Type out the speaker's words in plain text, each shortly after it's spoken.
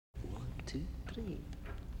2, 3.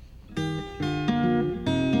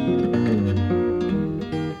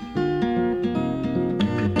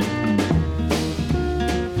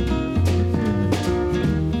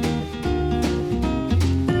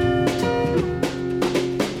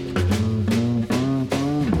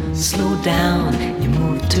 Slow down, you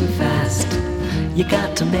move too fast. You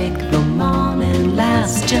got to make the morning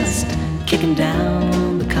last. Just kicking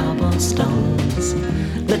down the cobblestones,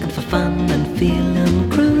 looking for fun and feeling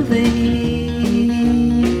groovy.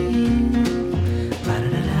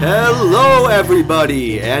 Hello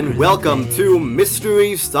everybody, and welcome to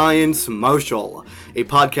Mystery Science Marshall, a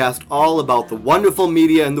podcast all about the wonderful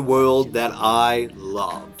media in the world that I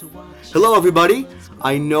love. Hello everybody,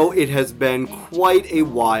 I know it has been quite a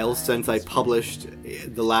while since I published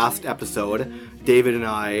the last episode, David and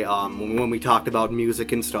I, when we talked about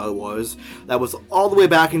music and Star Wars. That was all the way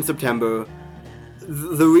back in September.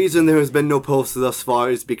 The reason there has been no post thus far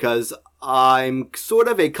is because I'm sort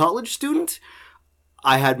of a college student.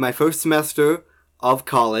 I had my first semester of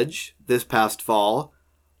college this past fall.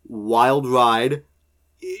 Wild ride.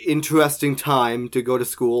 Interesting time to go to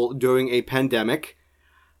school during a pandemic.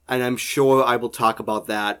 And I'm sure I will talk about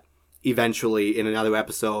that eventually in another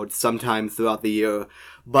episode sometime throughout the year.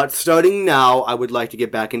 But starting now, I would like to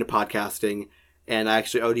get back into podcasting. And I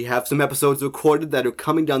actually already have some episodes recorded that are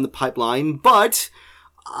coming down the pipeline. But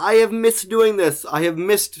I have missed doing this. I have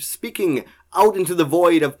missed speaking out into the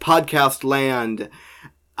void of podcast land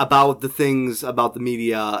about the things about the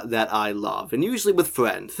media that I love, and usually with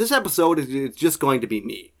friends. This episode is just going to be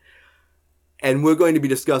me, and we're going to be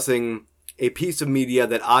discussing a piece of media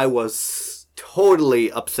that I was totally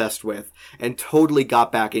obsessed with and totally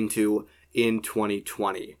got back into in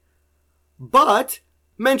 2020. But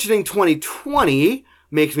mentioning 2020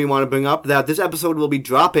 makes me want to bring up that this episode will be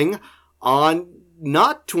dropping on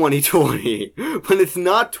not 2020, but it's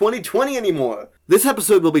not 2020 anymore. This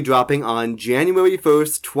episode will be dropping on January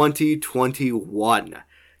 1st, 2021.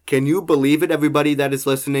 Can you believe it, everybody that is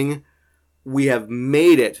listening? We have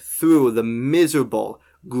made it through the miserable,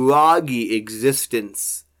 groggy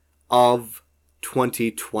existence of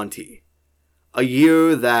 2020. A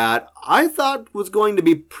year that I thought was going to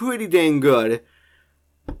be pretty dang good,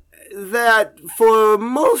 that for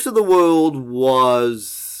most of the world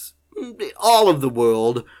was... all of the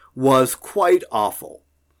world was quite awful,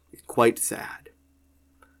 quite sad.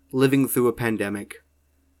 Living through a pandemic,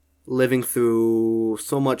 living through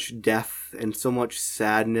so much death and so much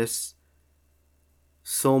sadness,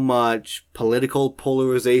 so much political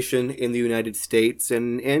polarization in the United States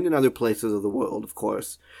and in other places of the world, of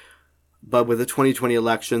course. But with the 2020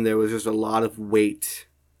 election, there was just a lot of weight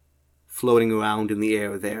floating around in the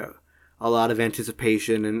air there. A lot of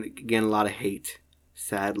anticipation and, again, a lot of hate,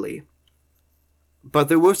 sadly. But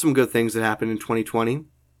there were some good things that happened in 2020.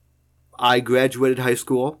 I graduated high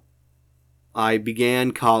school. I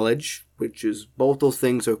began college, which is, both those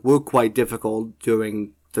things were quite difficult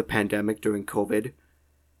during the pandemic, during COVID.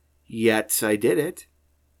 Yet I did it.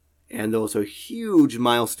 And those are huge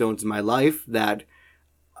milestones in my life that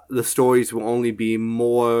the stories will only be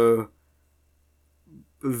more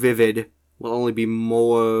vivid, will only be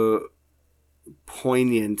more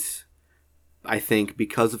poignant, I think,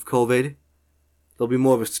 because of COVID. There'll be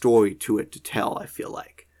more of a story to it to tell, I feel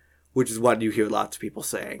like. Which is what you hear lots of people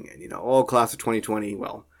saying. And, oh, class of 2020.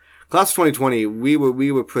 Well, class of 2020, we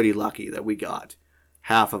were pretty lucky that we got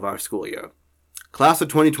half of our school year. Class of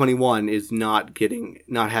 2021 is not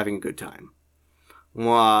having a good time.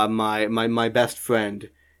 My best friend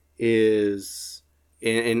is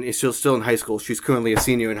still in high school. She's currently a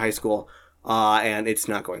senior in high school, and it's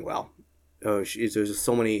not going well. There's just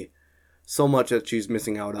so much that she's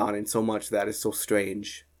missing out on, and so much that is so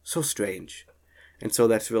strange. And so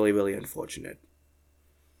that's really, really unfortunate.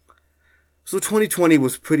 So 2020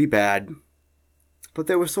 was pretty bad, but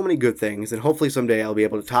there were so many good things, and hopefully someday I'll be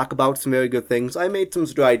able to talk about some very good things. I made some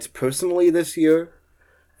strides personally this year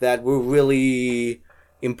that were really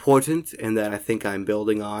important, and that I think I'm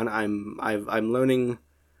building on. I'm learning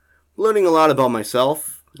a lot about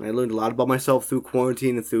myself. I learned a lot about myself through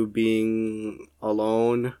quarantine and through being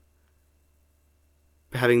alone,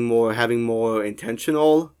 having more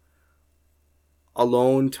intentional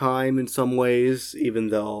alone time in some ways, even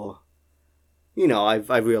though,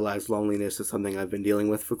 I've realized loneliness is something I've been dealing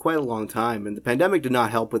with for quite a long time, and the pandemic did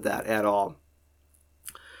not help with that at all.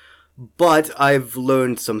 But I've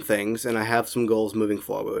learned some things, and I have some goals moving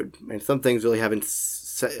forward, and some things really haven't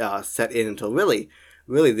set in until really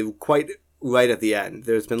they were quite right at the end.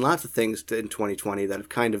 There's been lots of things in 2020 that have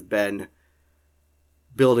kind of been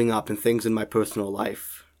building up, and things in my personal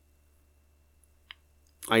life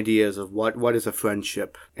ideas of what is a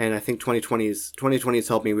friendship. And I think 2020 has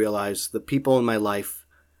helped me realize the people in my life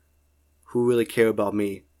who really care about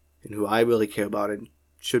me and who I really care about and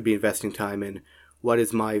should be investing time in. Who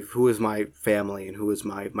is my family and who is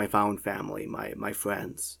my found family, my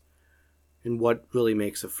friends, and what really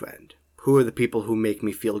makes a friend. Who are the people who make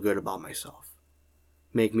me feel good about myself,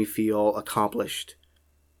 make me feel accomplished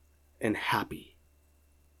and happy,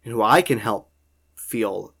 and who I can help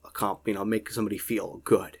feel make somebody feel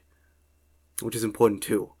good, which is important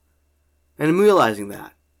too. And I'm realizing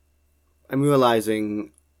that. I'm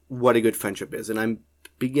realizing what a good friendship is, and I'm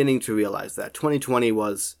beginning to realize that 2020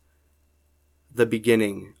 was the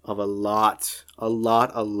beginning of a lot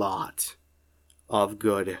of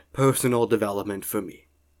good personal development for me.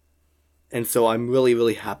 And so I'm really,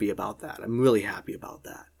 really happy about that.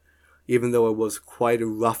 Even though it was quite a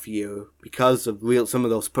rough year because of some of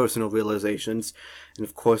those personal realizations, and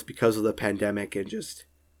of course because of the pandemic and just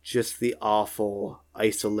the awful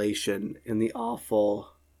isolation and the awfulness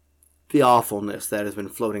that has been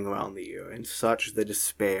floating around the year, and such the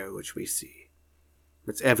despair which we see.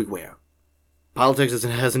 It's everywhere. Politics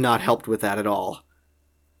has not helped with that at all.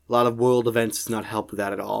 A lot of world events has not helped with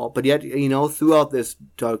that at all. But yet, throughout this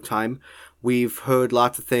dark time, we've heard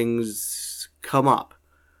lots of things come up.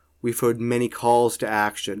 We've heard many calls to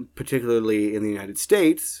action, particularly in the United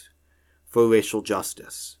States, for racial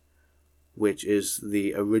justice, which is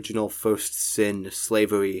the original first sin,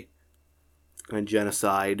 slavery and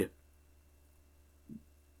genocide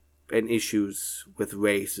and issues with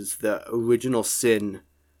race is the original sin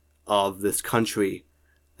of this country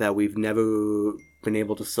that we've never been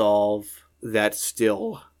able to solve, that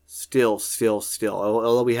still,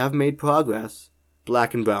 although we have made progress,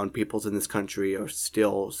 black and brown peoples in this country are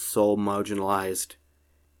still so marginalized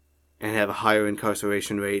and have a higher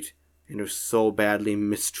incarceration rate and are so badly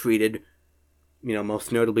mistreated,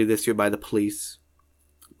 most notably this year by the police,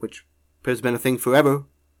 which has been a thing forever,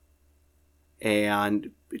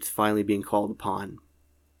 and it's finally being called upon.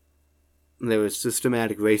 There is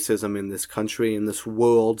systematic racism in this country, in this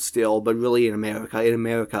world still, but really in America. In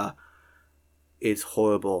America, it's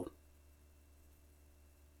horrible.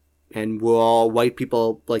 And we're all, white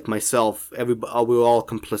people like myself, we're all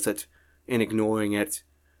complicit in ignoring it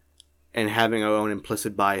and having our own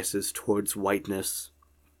implicit biases towards whiteness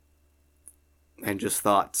and just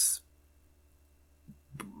thoughts.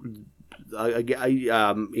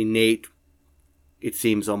 Innate, it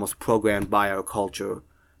seems almost programmed by our culture,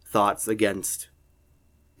 thoughts against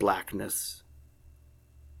blackness,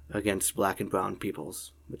 against black and brown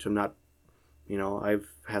peoples, which I'm not, I've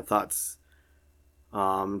had thoughts,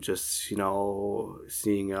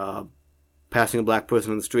 seeing, passing a black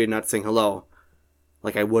person on the street and not saying hello,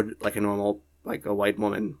 like I would, like a white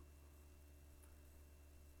woman.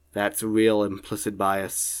 That's a real implicit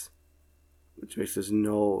bias, which makes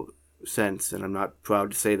no sense, and I'm not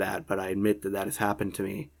proud to say that, but I admit that has happened to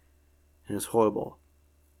me, and it's horrible.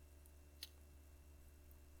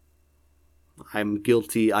 I'm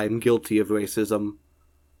guilty of racism,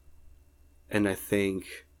 and I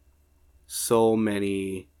think so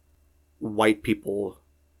many white people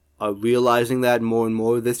are realizing that more and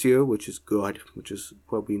more this year, which is good, which is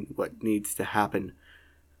what needs to happen,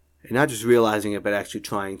 and not just realizing it, but actually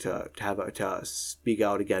trying to speak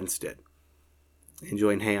out against it, and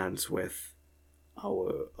join hands with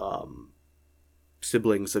our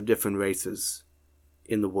siblings of different races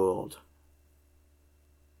in the world.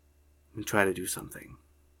 And try to do something.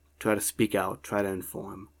 Try to speak out. Try to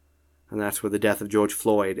inform. And that's where the death of George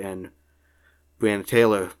Floyd and Breonna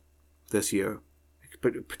Taylor this year,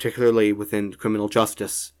 particularly within criminal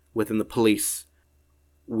justice, within the police,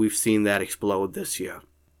 we've seen that explode this year.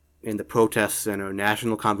 And the protests and our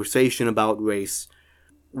national conversation about race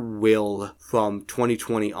will, from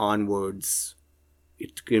 2020 onwards,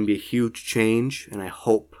 it's going to be a huge change. And I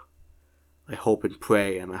hope and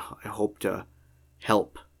pray, and I hope to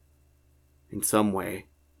help in some way,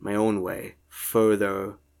 my own way,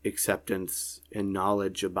 further acceptance and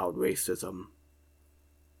knowledge about racism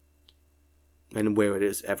and where it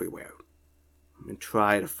is everywhere. And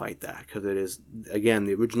try to fight that, because it is, again,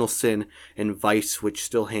 the original sin and vice which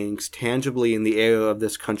still hangs tangibly in the air of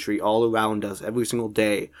this country all around us every single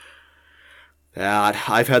day that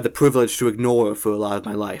I've had the privilege to ignore for a lot of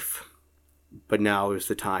my life. But now is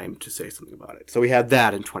the time to say something about it. So we had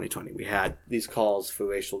that in 2020. We had these calls for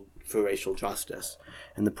racial justice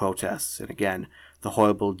and the protests. And again, the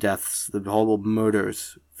horrible deaths, the horrible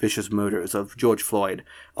murders, vicious murders of George Floyd,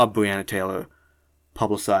 of Breonna Taylor,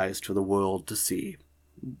 publicized for the world to see.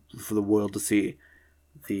 For the world to see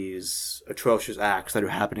these atrocious acts that are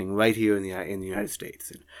happening right here in the United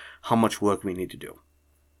States, and how much work we need to do.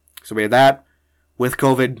 So we had that with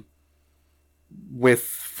COVID, with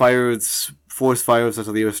fires, forest fires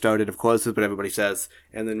until the year started, of course, is what everybody says.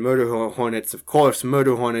 And then murder hornets, of course,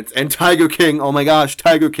 murder hornets. And Tiger King, oh my gosh,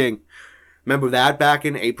 Tiger King. Remember that back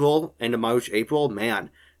in April, end of March, April? Man,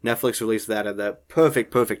 Netflix released that at the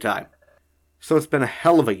perfect time. So it's been a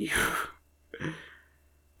hell of a year.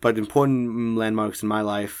 But important landmarks in my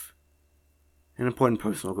life, and important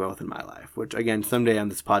personal growth in my life, which, again, someday on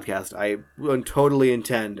this podcast, I totally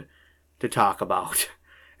intend to talk about.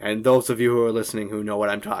 And those of you who are listening who know what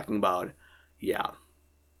I'm talking about, yeah,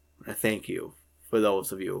 thank you for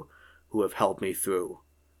those of you who have helped me through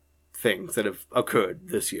things that have occurred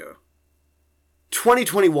this year.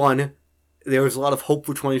 2021, there was a lot of hope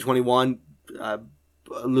for 2021. There's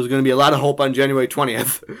going to be a lot of hope on January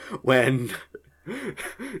 20th when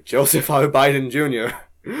Joseph R. Biden Jr.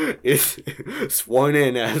 is sworn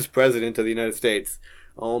in as President of the United States.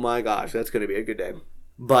 Oh my gosh, that's going to be a good day.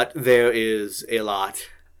 But there is a lot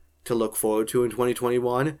to look forward to in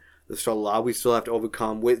 2021. There's still a lot we still have to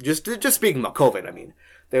overcome with just speaking about COVID. I mean,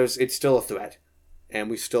 it's still a threat, and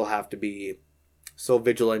we still have to be so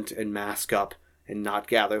vigilant and mask up and not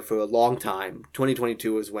gather for a long time.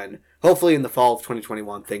 2022 is when, hopefully in the fall of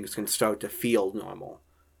 2021, things can start to feel normal.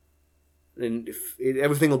 And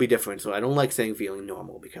everything will be different, so I don't like saying feeling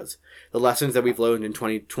normal, because the lessons that we've learned in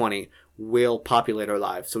 2020 will populate our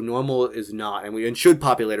lives. So normal is not, and should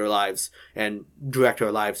populate our lives and direct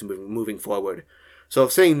our lives moving forward. So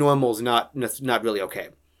if saying normal is not really okay,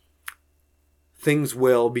 things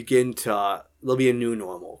will begin to, there'll be a new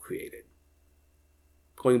normal created.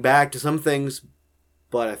 Going back to some things,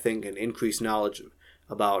 but I think an increased knowledge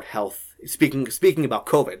about health, speaking about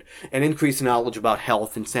COVID, an increased knowledge about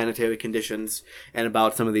health and sanitary conditions, and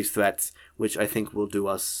about some of these threats, which I think will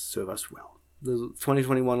serve us well.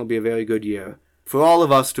 2021 will be a very good year for all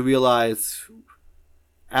of us to realize,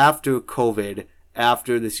 after COVID,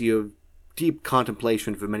 after this year of deep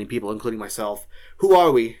contemplation for many people, including myself, who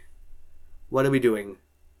are we? What are we doing?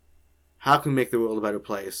 How can we make the world a better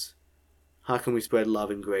place? How can we spread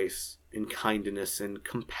love and grace and kindness and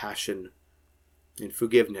compassion and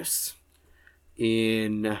forgiveness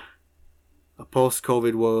in a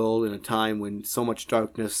post-COVID world, in a time when so much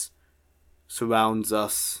darkness surrounds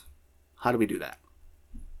us? How do we do that?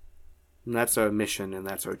 And that's our mission, and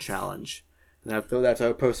that's our challenge. And that's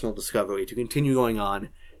our personal discovery to continue going on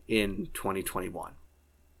in 2021.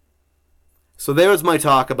 So there's my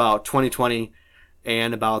talk about 2020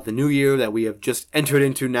 and about the new year that we have just entered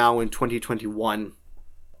into now in 2021.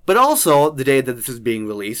 But also, the day that this is being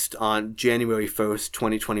released, on January 1st,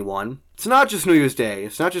 2021, it's not just New Year's Day,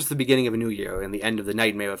 it's not just the beginning of a new year and the end of the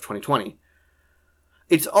nightmare of 2020.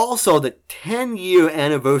 It's also the 10-year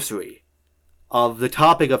anniversary of the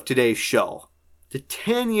topic of today's show. The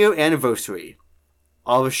 10-year anniversary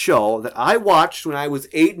of a show that I watched when I was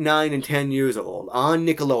 8, 9, and 10 years old on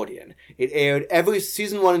Nickelodeon. It aired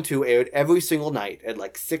season 1 and 2 aired every single night at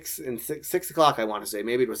like 6 o'clock, I want to say.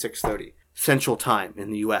 Maybe it was 6:30 Central Time in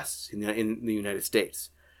the U.S., in the United States.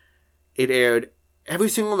 It aired every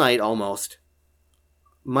single night almost,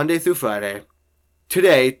 Monday through Friday.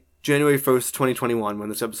 Today, January 1st, 2021, when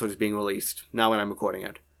this episode is being released, now when I'm recording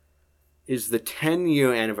it, is the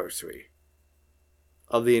 10-year anniversary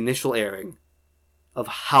of the initial airing of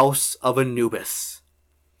House of Anubis.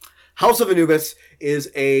 House of Anubis is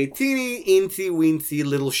a teeny, weensy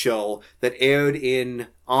little show that aired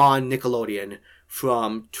on Nickelodeon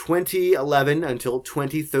from 2011 until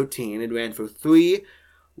 2013. It ran for 3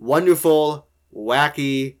 wonderful,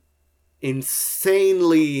 wacky,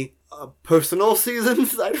 insanely personal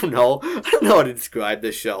seasons. I don't know how to describe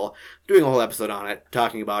this show. I'm doing a whole episode on it,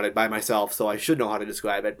 talking about it by myself, so I should know how to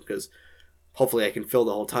describe it, because hopefully I can fill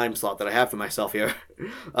the whole time slot that I have for myself here.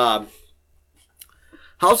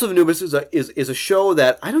 House of Anubis is a show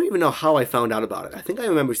that I don't even know how I found out about it. I think I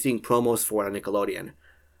remember seeing promos for it on Nickelodeon.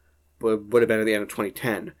 Would have been at the end of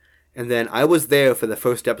 2010. And then I was there for the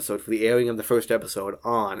first episode, for the airing of the first episode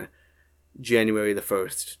on January the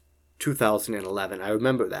 1st, 2011. I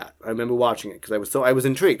remember that. I remember watching it because I was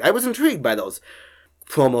intrigued. I was intrigued by those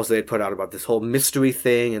promos they had put out about this whole mystery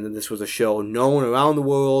thing, and then this was a show known around the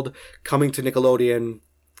world, coming to Nickelodeon,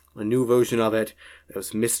 a new version of it. There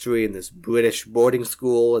was mystery in this British boarding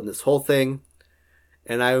school and this whole thing.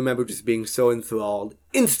 And I remember just being so enthralled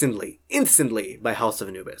instantly by House of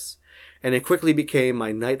Anubis. And it quickly became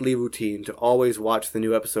my nightly routine to always watch the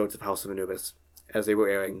new episodes of House of Anubis as they were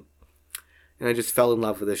airing. And I just fell in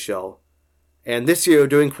love with this show. And this year,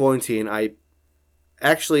 during quarantine, a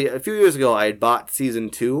few years ago, I had bought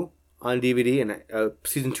Season 2 on DVD, and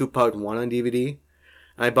Season 2 Part 1 on DVD.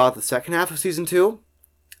 And I bought the second half of Season 2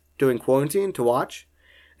 during quarantine to watch.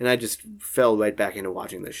 And I just fell right back into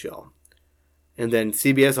watching this show. And then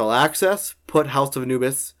CBS All Access put House of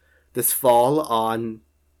Anubis this fall on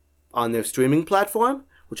their streaming platform,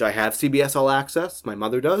 which I have CBS All Access. My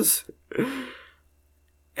mother does.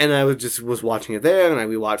 And I was watching it there, and I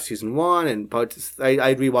rewatched season 1, and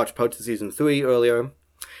I rewatched parts of season 3 earlier.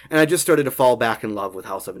 And I just started to fall back in love with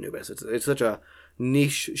House of Anubis. It's such a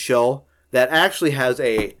niche show that actually has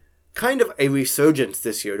a kind of a resurgence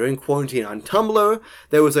this year. During quarantine on Tumblr,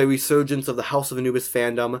 there was a resurgence of the House of Anubis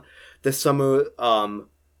fandom. This summer,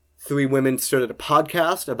 3 women started a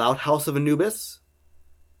podcast about House of Anubis.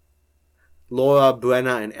 Laura,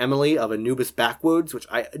 Brenna, and Emily of Anubis Backwards, which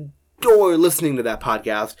I adore listening to that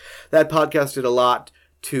podcast. That podcast did a lot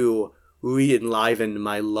to re-enliven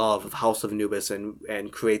my love of House of Anubis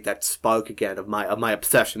and create that spark again of my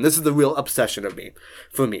obsession. This is the real obsession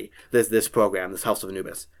for me, this program, this House of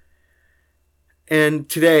Anubis. And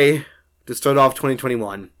today, to start off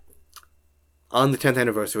 2021, on the 10th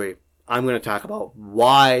anniversary, I'm going to talk about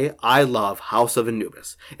why I love House of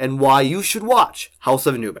Anubis and why you should watch House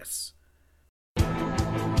of Anubis.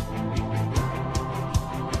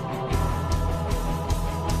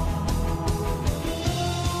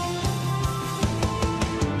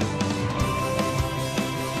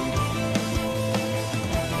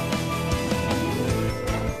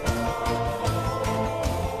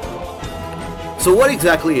 So what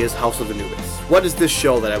exactly is House of Anubis? What is this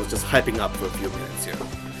show that I was just hyping up for a few minutes here?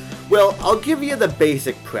 Well, I'll give you the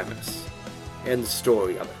basic premise and the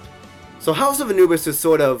story of it. So House of Anubis is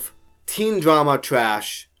sort of teen drama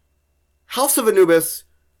trash. House of Anubis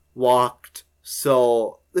walked,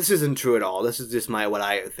 so this isn't true at all. This is just what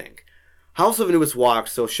I think. House of Anubis walked,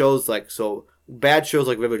 so bad shows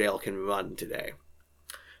like Riverdale can run today.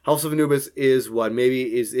 House of Anubis is what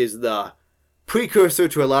maybe is the precursor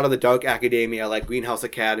to a lot of the dark academia, like Greenhouse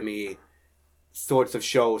Academy sorts of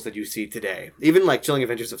shows that you see today. Even like Chilling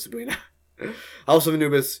Adventures of Sabrina. House of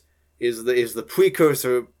Anubis is the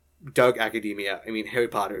precursor dark academia. I mean, Harry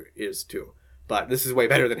Potter is too, but this is way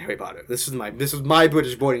better than Harry Potter. This was my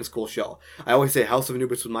British boarding school show. I always say House of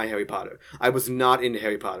Anubis was my Harry Potter. I was not into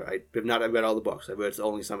Harry Potter. I read all the books. I read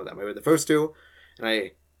only some of them. I read the first 2, and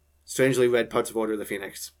I strangely read parts of Order of the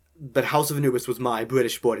Phoenix. But House of Anubis was my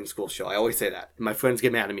British boarding school show. I always say that. My friends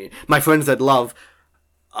get mad at me. My friends that love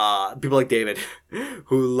people like David,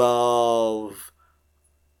 who love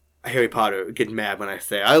Harry Potter, get mad when I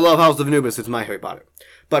say, I love House of Anubis, it's my Harry Potter.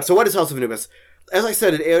 But so what is House of Anubis? As I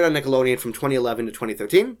said, it aired on Nickelodeon from 2011 to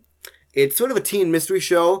 2013. It's sort of a teen mystery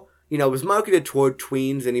show. You know, it was marketed toward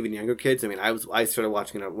tweens and even younger kids. I mean, I started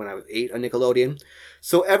watching it when I was 8 on Nickelodeon.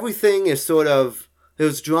 So everything is sort of,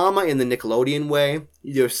 there's drama in the Nickelodeon way.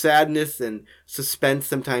 There's sadness and suspense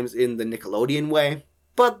sometimes in the Nickelodeon way.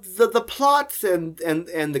 But the plots and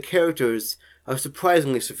the characters are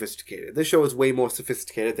surprisingly sophisticated. This show is way more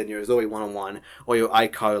sophisticated than your Zoe 101 or your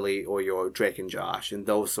iCarly or your Drake and Josh and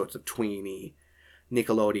those sorts of tweeny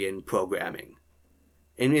Nickelodeon programming.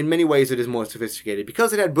 And in many ways it is more sophisticated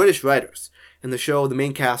because it had British writers. And the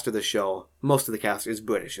main cast of the show, most of the cast is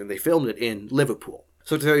British, and they filmed it in Liverpool.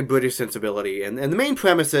 So it's a very British sensibility. And the main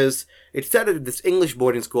premise is, it's set at this English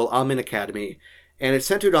boarding school, Amen Academy, and it's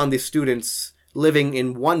centered on the students living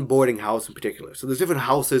in one boarding house in particular. So there's different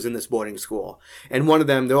houses in this boarding school. And one of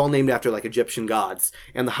them, they're all named after like Egyptian gods.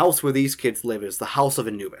 And the house where these kids live is the House of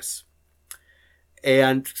Anubis.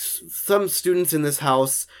 And some students in this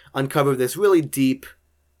house uncover this really deep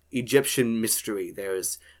Egyptian mystery.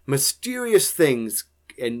 There's mysterious things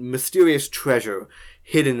and mysterious treasure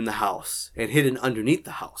hidden in the house and hidden underneath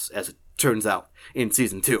the house, as it turns out in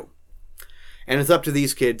season 2. And it's up to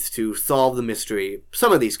these kids to solve the mystery.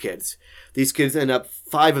 Some of these kids end up,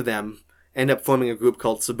 5 of them, end up forming a group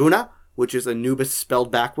called Sabuna, which is Anubis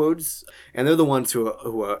spelled backwards. And they're the ones who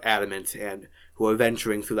are adamant and who are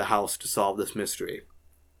venturing through the house to solve this mystery.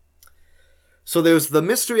 So there's the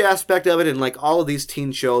mystery aspect of it, and like all of these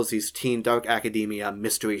teen shows, these teen dark academia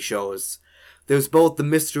mystery shows, there's both the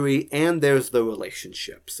mystery and there's the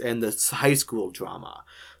relationships and the high school drama.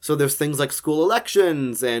 So there's things like school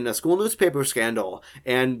elections and a school newspaper scandal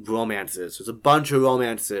and romances. There's a bunch of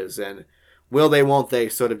romances and will they, won't they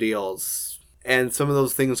sort of deals. And some of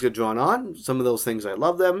those things get drawn on. Some of those things I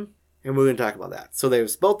love them. And we're going to talk about that. So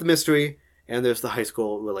there's both the mystery and there's the high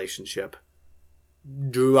school relationship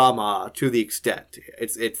drama to the extent.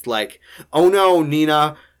 It's like, oh no,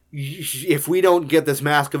 Nina, if we don't get this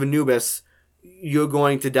Mask of Anubis, you're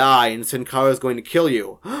going to die and Sin Cara is going to kill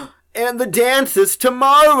you. And the dance is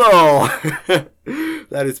tomorrow!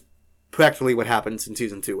 That is practically what happens in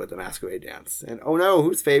season 2 with the Masquerade Dance. And oh no,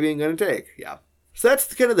 who's Fabian going to take? Yeah. So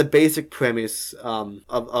that's kind of the basic premise of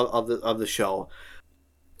the show.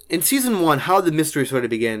 in season 1, how the mystery sort of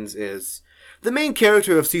begins is the main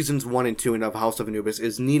character of seasons 1 and 2 of House of Anubis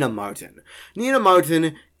is Nina Martin. Nina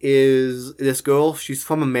Martin is this girl. She's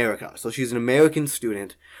from America, so she's an American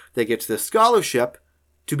student that gets this scholarship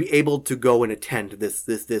to be able to go and attend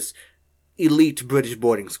this elite British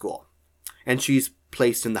boarding school. And she's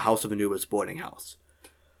placed in the House of Anubis boarding house.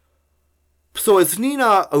 So as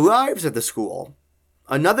Nina arrives at the school,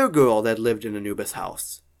 another girl that lived in Anubis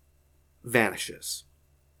house vanishes.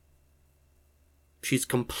 She's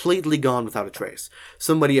completely gone without a trace.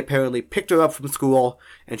 Somebody apparently picked her up from school,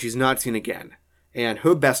 and she's not seen again. And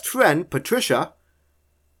her best friend, Patricia,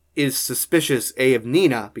 is suspicious, of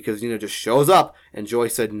Nina, because Nina just shows up, and Joy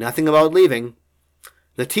said nothing about leaving.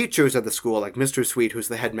 The teachers at the school, like Mr. Sweet, who's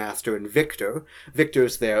the headmaster, and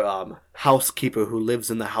Victor's their housekeeper who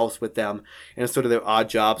lives in the house with them, and it's sort of their odd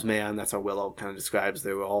jobs man. That's how Willow kind of describes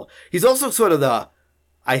their role. He's also sort of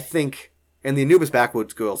I think, and the Anubis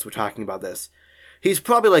Backwoods girls were talking about this, he's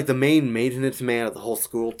probably like the main maintenance man of the whole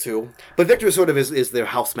school, too. But Victor sort of is their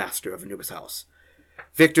housemaster of Anubis house.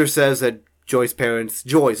 Victor says that Joy's parents...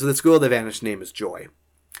 so this girl that vanished name is Joy.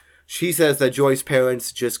 She says that Joy's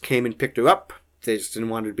parents just came and picked her up. They just didn't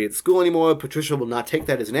want her to be at the school anymore. Patricia will not take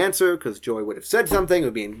that as an answer, because Joy would have said something,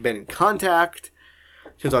 or been in contact.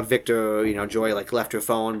 Turns out Victor, Joy left her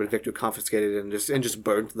phone, but Victor confiscated it and just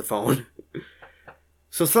burned the phone.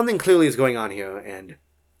 So something clearly is going on here, and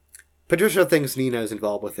Patricia thinks Nina is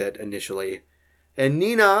involved with it initially. And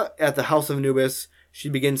Nina, at the House of Anubis, she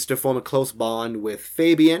begins to form a close bond with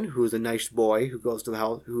Fabian, who's a nice boy who goes to the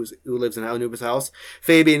house, who lives in Anubis house.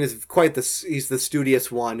 Fabian is he's the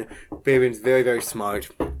studious one. Fabian's very, very smart.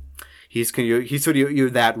 He's sort of you're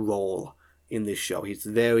that role in this show. He's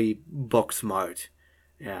very book smart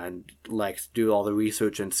and likes to do all the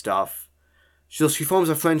research and stuff. So she forms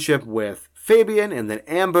a friendship with Fabian, and then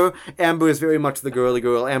Amber. Amber is very much the girly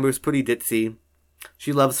girl. Amber's pretty ditzy.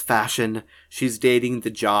 She loves fashion. She's dating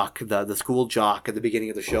the jock, the school jock at the beginning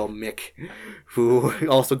of the show, Mick, who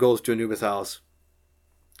also goes to Anubis house.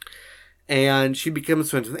 And she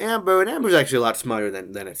becomes friends with Amber, and Amber's actually a lot smarter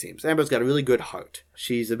than it seems. Amber's got a really good heart.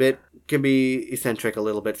 She's can be eccentric a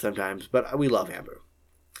little bit sometimes, but we love Amber.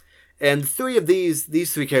 And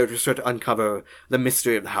these three characters start to uncover the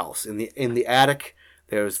mystery of the house. In the attic,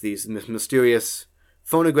 there's these mysterious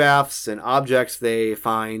phonographs and objects they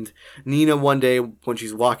find. Nina, one day, when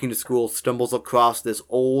she's walking to school, stumbles across this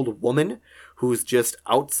old woman who's just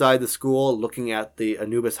outside the school looking at the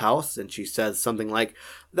Anubis house, and she says something like,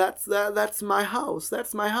 that's my house,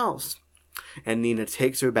 that's my house. And Nina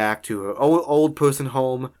takes her back to her old person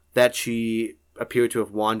home that she appeared to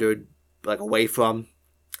have wandered away from.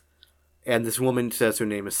 And this woman says her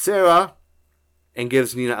name is Sarah, and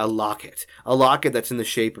gives Nina a locket that's in the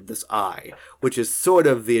shape of this eye, which is sort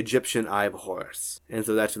of the Egyptian Eye of Horus. And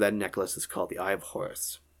so that's what that necklace is called, the Eye of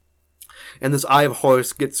Horus. And this Eye of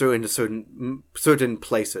Horus gets her into certain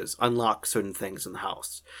places, unlocks certain things in the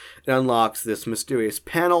house. It unlocks this mysterious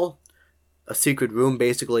panel, a secret room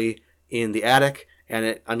basically in the attic, and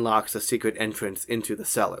it unlocks a secret entrance into the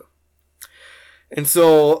cellar. And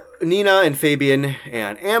so Nina and Fabian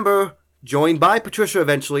and Amber, joined by Patricia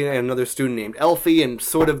eventually and another student named Elfie and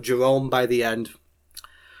sort of Jerome by the end,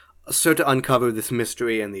 start to uncover this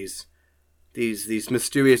mystery and these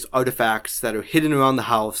mysterious artifacts that are hidden around the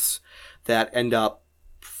house that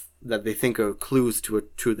they think are clues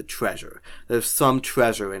to the treasure. There's some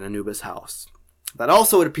treasure in Anubis house. But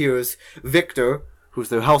also it appears Victor, who's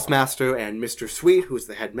their housemaster, and Mr. Sweet, who's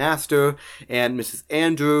the headmaster, and Mrs.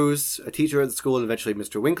 Andrews, a teacher at the school, and eventually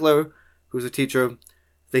Mr. Winkler, who's a teacher.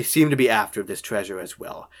 They seem to be after this treasure as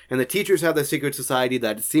well. And the teachers have their secret society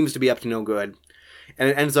that seems to be up to no good. And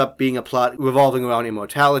it ends up being a plot revolving around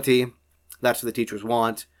immortality. That's what the teachers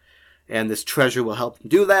want. And this treasure will help them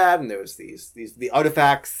do that. And there's the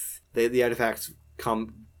artifacts. The artifacts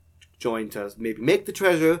come join to maybe make the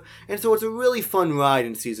treasure. And so it's a really fun ride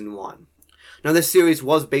in season 1. Now, this series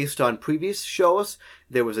was based on previous shows.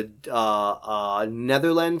 There was a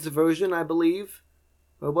Netherlands version, I believe.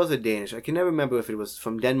 Or was it Danish? I can never remember if it was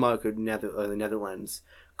from Denmark or the Netherlands,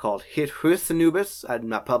 called Het Huis Anubis. I'm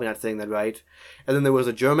probably not saying that right. And then there was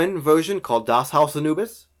a German version called Das Haus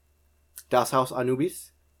Anubis. Das Haus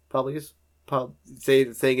Anubis, probably is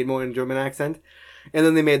saying it more in a German accent. And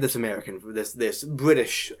then they made this this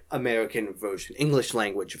British American version, English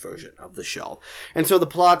language version of the show. And so the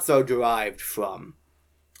plots are derived from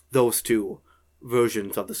those two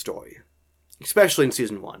versions of the story, especially in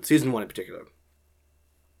season 1 in particular.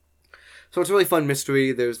 So it's a really fun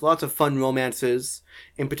mystery. There's lots of fun romances.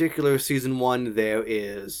 In particular, season 1, there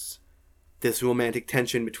is this romantic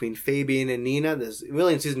tension between Fabian and Nina. There's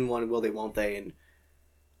really in season 1, will they, won't they? And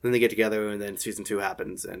Then they get together, and then season 2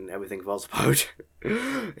 happens, and everything falls apart.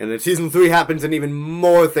 And then season 3 happens, and even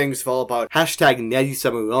more things fall apart. Hashtag Nettie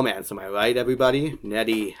Summer Romance, am I right, everybody?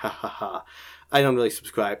 Nettie, ha ha ha. I don't really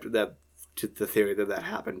subscribe to the theory that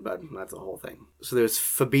happened, but that's the whole thing. So there's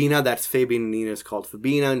Fabina, that's Fabian and Nina's called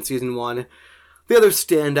Fabina in season 1. The other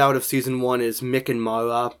standout of season 1 is Mick and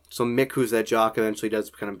Mara. So Mick, who's that jock, eventually does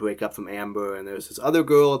kind of break up from Amber, and there's this other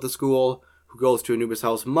girl at the school who goes to Anubis'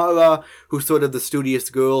 house, Mara, who's sort of the studious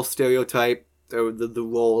girl stereotype, or the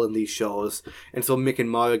role in these shows. And so Mick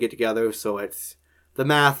and Mara get together, so it's the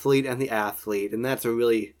mathlete and the athlete, and that's a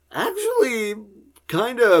really, actually,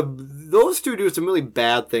 kind of, those two do some really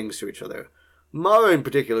bad things to each other. Mara in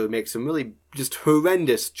particular makes some really just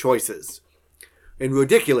horrendous choices. And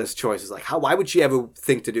ridiculous choices, like why would she ever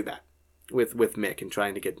think to do that with Mick and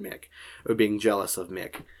trying to get Mick, or being jealous of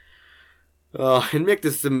Mick. And Mick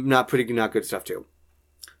does some not good stuff too.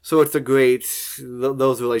 So it's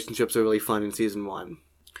those relationships are really fun in season 1.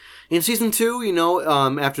 In season 2,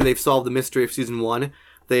 after they've solved the mystery of season 1,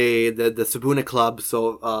 the Sabuna Club,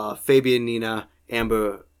 so Fabian, Nina,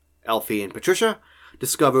 Amber, Elfie, and Patricia,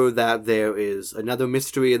 discover that there is another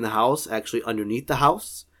mystery in the house, actually underneath the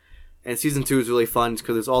house. And season 2 is really fun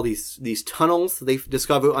because there's all these tunnels they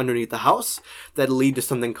discover underneath the house that lead to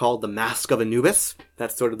something called the Mask of Anubis.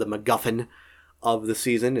 That's sort of the MacGuffin of the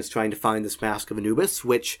season, is trying to find this Mask of Anubis,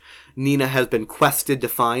 which Nina has been quested to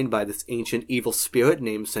find by this ancient evil spirit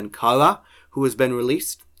named Sankara, who has been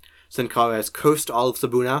released. Sankara has cursed all of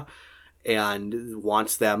Sabuna and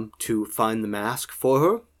wants them to find the mask for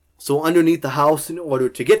her. So underneath the house, in order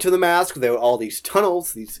to get to the mask, there are all these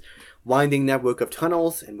tunnels, these winding network of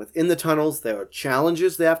tunnels, and within the tunnels there are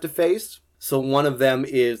challenges they have to face. So one of them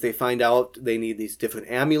is they find out they need these different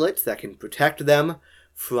amulets that can protect them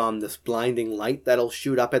from this blinding light that'll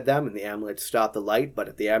shoot up at them, and the amulets stop the light, but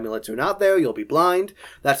if the amulets are not there, you'll be blind.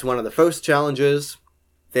 That's one of the first challenges.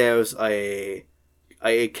 There's a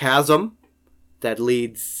chasm that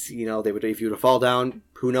leads, they would, if you were to fall down,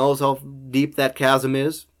 who knows how deep that chasm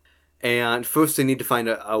is. And first they need to find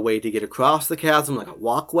a way to get across the chasm, like a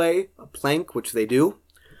walkway, a plank, which they do.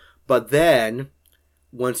 But then,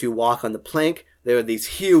 once you walk on the plank, there are these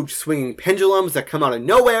huge swinging pendulums that come out of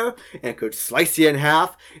nowhere and could slice you in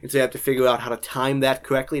half. And so you have to figure out how to time that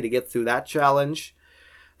correctly to get through that challenge.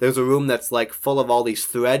 There's a room that's like full of all these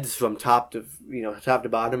threads from top to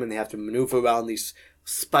bottom, and they have to maneuver around these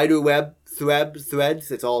spiderweb threads.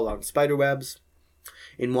 It's all around spider webs.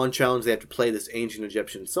 In one challenge, they have to play this ancient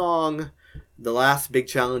Egyptian song. The last big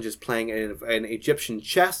challenge is playing an Egyptian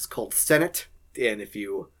chess called Senet. And if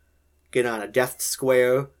you get on a death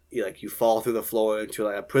square, you fall through the floor into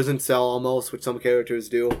like a prison cell almost, which some characters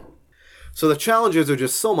do. So the challenges are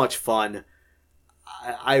just so much fun.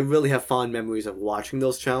 I really have fond memories of watching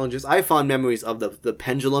those challenges. I have fond memories of the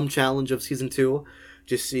pendulum challenge of season 2.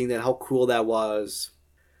 Just seeing that, how cool that was.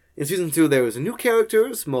 In season 2, there was new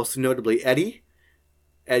characters, most notably Eddie.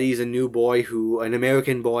 Eddie's a new boy an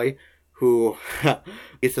American boy who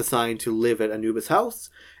gets assigned to live at Anubis' house.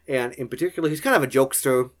 And in particular, he's kind of a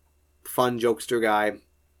jokester, fun jokester guy.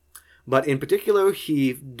 But in particular,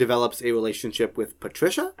 he develops a relationship with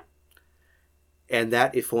Patricia. And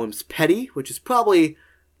that it forms Petty, which is probably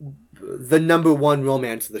the number 1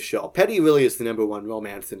 romance of the show. Petty really is the number 1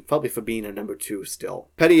 romance, and probably Fabina number 2 still.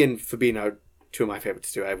 Petty and Fabina are 2 of my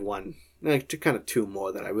favorites too. I have kind of 2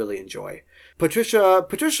 more that I really enjoy. Patricia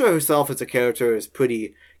herself as a character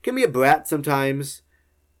can be a brat sometimes.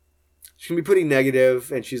 She can be pretty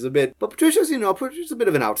negative, and but Patricia's a bit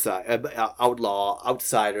of an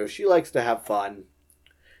outsider. She likes to have fun.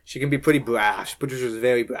 She can be pretty brash. Patricia's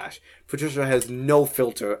very brash. Patricia has no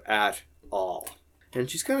filter at all. And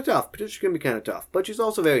she's kind of tough. Patricia can be kind of tough, but she's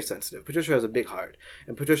also very sensitive. Patricia has a big heart,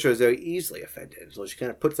 and Patricia is very easily offended, so she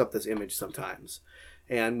kind of puts up this image sometimes.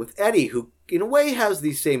 And with Eddie, who in a way has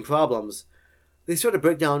these same problems, they sort of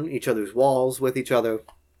break down each other's walls with each other,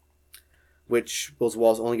 which those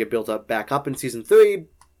walls only get built up back up in season 3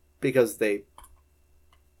 because they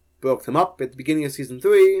broke them up at the beginning of season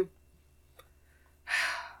 3.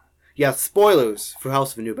 Yeah, spoilers for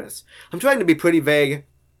House of Anubis. I'm trying to be pretty vague,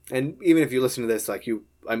 and even if you listen to this,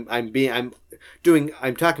 I'm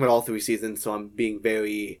talking about all 3 seasons, so I'm being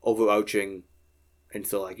very overarching, and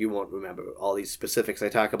so you won't remember all these specifics I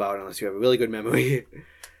talk about unless you have a really good memory.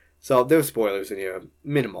 So there's spoilers in here,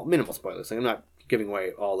 minimal spoilers. I'm not giving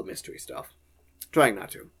away all the mystery stuff. Trying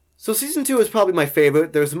not to. So season 2 is probably my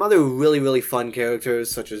favorite. There's some other really, really fun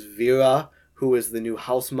characters, such as Vera, who is the new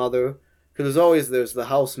house mother. Because there's the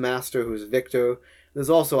house master, who's Victor. There's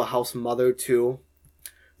also a house mother, too.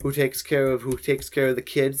 who takes care of the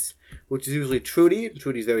kids, which is usually Trudy.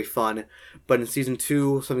 Trudy's very fun, but in season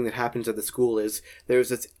 2, something that happens at the school is there's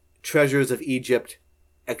this Treasures of Egypt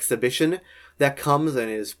exhibition that comes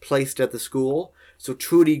and is placed at the school. So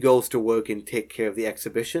Trudy goes to work and take care of the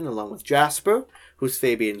exhibition along with Jasper, who's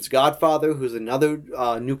Fabian's godfather, who's another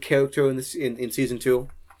new character in season 2.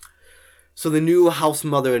 So the new house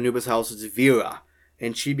mother in Anubis' house is Vera,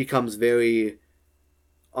 and she becomes very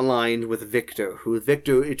aligned with Victor, who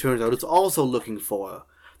Victor, it turns out, is also looking for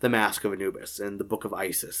the Mask of Anubis and the Book of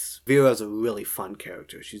Isis. Vera's a really fun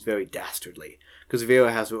character. She's very dastardly, because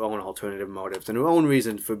Vera has her own alternative motives and her own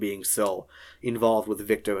reason for being so involved with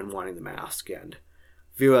Victor and wanting the mask. And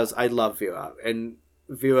I love Vera, and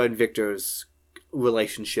Vera and Victor's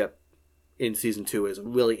relationship in season 2 is a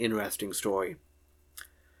really interesting story.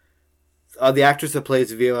 The actress that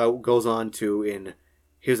plays Vera goes on to,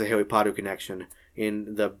 here's a Harry Potter connection,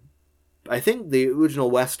 in I think the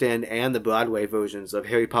original West End and the Broadway versions of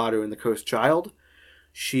Harry Potter and the Cursed Child,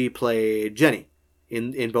 she played Jenny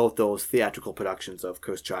in both those theatrical productions of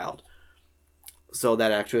Cursed Child. So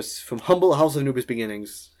that actress from humble House of Anubis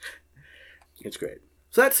beginnings, it's great.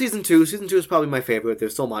 So that's season 2. Season 2 is probably my favorite.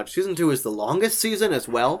 There's so much. Season 2 is the longest season as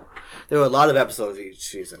well. There are a lot of episodes each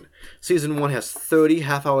season. Season 1 has 30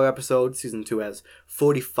 half-hour episodes. Season 2 has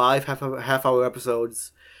 45 half-hour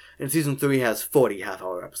episodes. And Season 3 has 40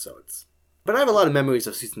 half-hour episodes. But I have a lot of memories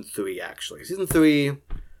of Season 3, actually. Season 3,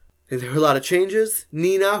 there are a lot of changes.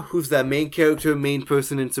 Nina, who's that main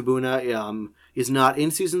person in Sabuna, is not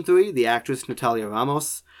in Season 3. The actress, Natalia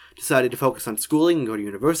Ramos, decided to focus on schooling and go to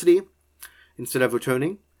university instead of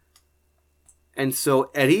returning. And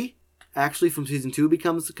so Eddie, actually from Season 2,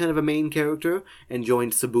 becomes kind of a main character and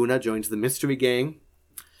joins the mystery gang.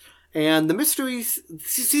 And the mystery,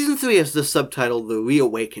 Season 3 has the subtitle, The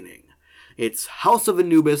Reawakening. It's House of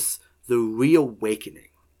Anubis, The Reawakening.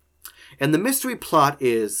 And the mystery plot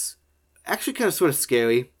is actually kind of sort of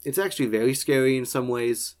scary. It's actually very scary in some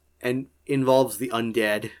ways, and involves the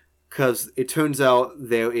undead. Because it turns out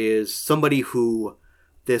there is somebody who,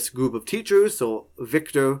 this group of teachers, so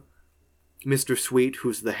Victor, Mr. Sweet,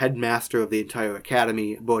 who's the headmaster of the entire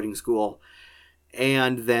academy boarding school,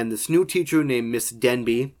 and then this new teacher named Miss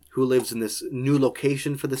Denby, who lives in this new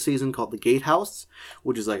location for the season called the Gatehouse,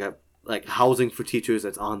 which is like housing for teachers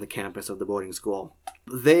that's on the campus of the boarding school.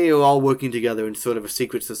 They are all working together in sort of a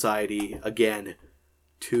secret society again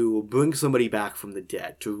to bring somebody back from the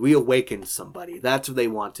dead, to reawaken somebody. That's what they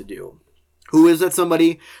want to do. Who is that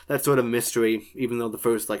somebody? That's sort of a mystery, even though the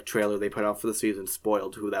first trailer they put out for the season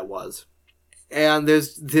spoiled who that was. And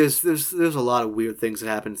there's a lot of weird things that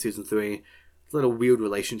happen in season 3. A lot of weird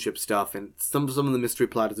relationship stuff, and some of the mystery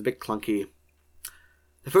plot is a bit clunky.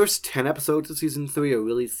 The first 10 episodes of season 3 are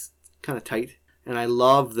really kind of tight, and I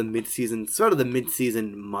love the mid-season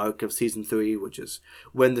mark of season 3, which is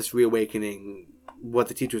when this reawakening, what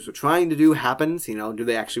the teachers were trying to do, happens. Do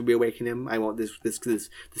they actually reawaken him? I won't. This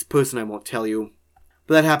person I won't tell you,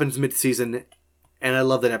 but that happens mid-season, and I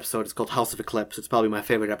love that episode. It's called House of Eclipse. It's probably my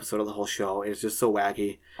favorite episode of the whole show. It's just so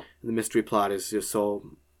wacky, and the mystery plot is just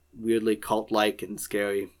so weirdly cult-like and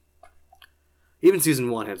scary. Even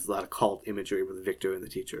season 1 has a lot of cult imagery with Victor and the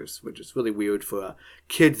teachers, which is really weird for a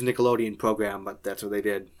kids' Nickelodeon program, but that's what they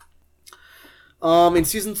did. In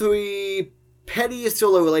season 3, Petty is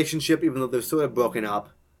still a relationship, even though they're sort of broken up.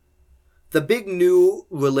 The big new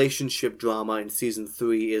relationship drama in season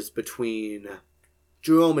 3 is between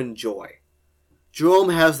Jerome and Joy. Jerome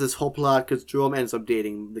has this whole plot because Jerome ends up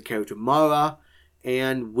dating the character Mara,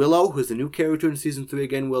 and Willow, who's a new character in season 3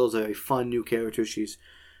 again. Willow's a very fun new character. She's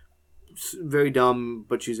very dumb,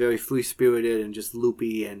 but she's very free-spirited and just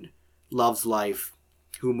loopy and loves life,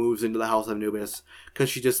 who moves into the House of Anubis because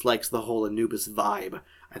she just likes the whole Anubis vibe.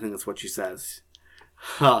 I think that's what she says.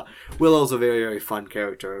 Willow's a very, very fun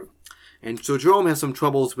character. And so Jerome has some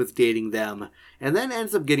troubles with dating them, and then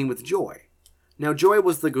ends up getting with Joy. Now, Joy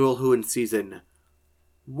was the girl who in season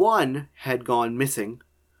 1 had gone missing,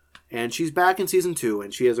 and she's back in season 2,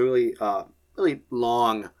 and she has a really, really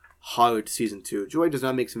long, hard season 2. Joy does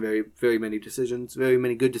not make some very, very many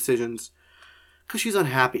good decisions, because she's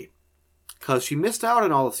unhappy. Because she missed out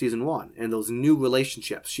on all of season 1, and those new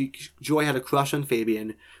relationships. Joy had a crush on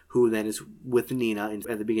Fabian, who then is with Nina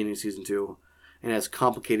at the beginning of season 2, and has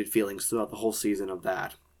complicated feelings throughout the whole season of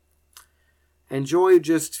that. And Joy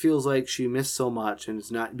just feels like she missed so much and is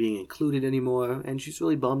not being included anymore, and she's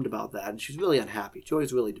really bummed about that, and she's really unhappy.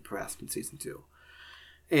 Joy's really depressed in season 2.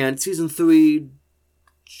 And season 3,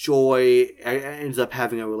 Joy ends up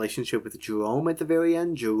having a relationship with Jerome at the very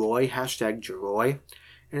end. Jeroy, #Jeroy.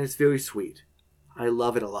 And it's very sweet. I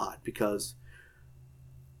love it a lot because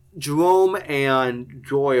Jerome and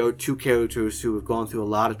Joy are two characters who have gone through a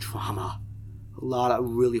lot of trauma. A lot of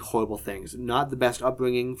really horrible things. Not the best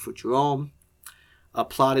upbringing for Jerome.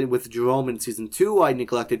 Plotted with Jerome in Season 2, I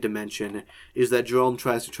neglected to mention, is that Jerome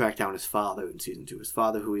tries to track down his father in Season 2. His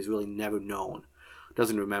father, who he's really never known,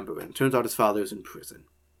 doesn't remember. And it turns out his father is in prison.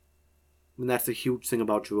 And that's a huge thing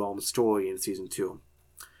about Jerome's story in Season 2.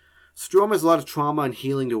 So Jerome has a lot of trauma and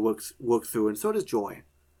healing to work through, and so does Joy.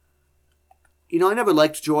 You know, I never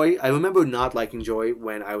liked Joy. I remember not liking Joy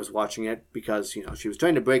when I was watching it because, you know, she was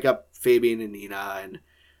trying to break up Fabian and Nina and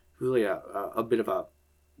really a bit of a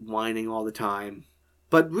whining all the time.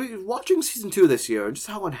 But watching Season 2 this year, just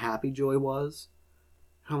how unhappy Joy was,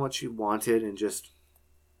 how much she wanted, and just...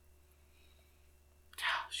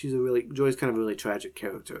 Joy's kind of a really tragic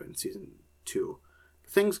character in Season 2.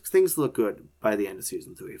 Things look good by the end of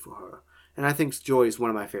Season 3 for her. And I think Joy is one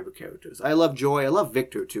of my favorite characters. I love Joy. I love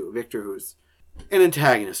Victor, too. Victor, who's an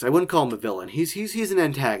antagonist. I wouldn't call him a villain. He's an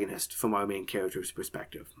antagonist from our main character's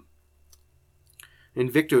perspective.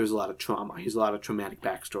 And Victor has a lot of trauma. He's a lot of traumatic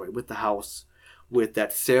backstory with the house, with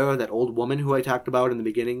that Sarah, that old woman who I talked about in the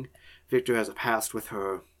beginning. Victor has a past with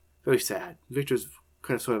her. Very sad. Victor's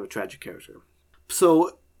kind of sort of a tragic character.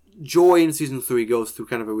 So Joy in Season 3 goes through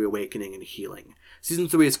kind of a reawakening and healing. Season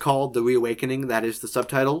 3 is called The Reawakening. That is the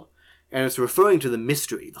subtitle. And it's referring to the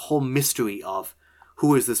mystery, the whole mystery of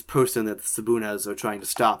who is this person that the Sabunas are trying to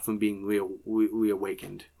stop from being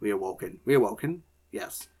reawakened? Reawoken?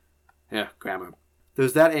 Yes. Yeah, grammar.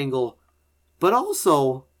 There's that angle. But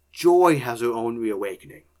also, Joy has her own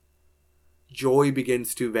reawakening. Joy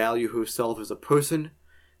begins to value herself as a person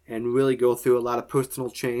and really go through a lot of personal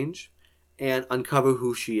change and uncover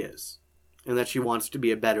who she is and that she wants to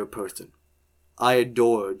be a better person. I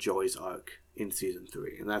adore Joy's arc in Season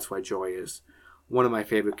 3, and that's why Joy is one of my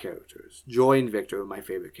favorite characters. Joy and Victor are my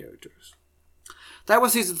favorite characters. That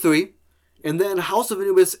was Season 3, and then House of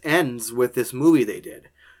Anubis ends with this movie they did.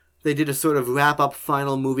 They did a sort of wrap-up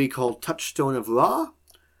final movie called Touchstone of Ra,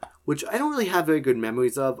 which I don't really have very good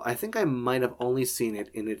memories of. I think I might have only seen it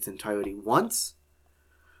in its entirety once.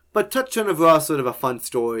 But Touchstone of Ra is sort of a fun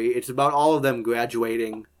story. It's about all of them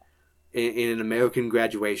graduating in an American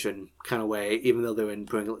graduation kind of way, even though they're in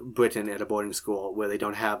Britain at a boarding school where they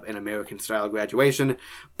don't have an American-style graduation.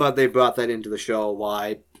 But they brought that into the show.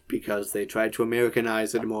 Why? Because they tried to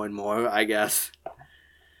Americanize it more and more, I guess.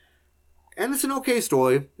 And it's an okay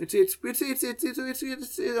story. It's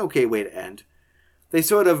an okay way to end. They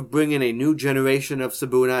sort of bring in a new generation of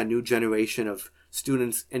Sabuna, a new generation of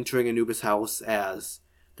students entering Anubis House as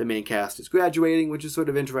the main cast is graduating, which is sort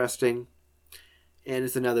of interesting. And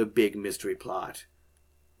it's another big mystery plot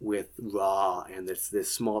with Ra and this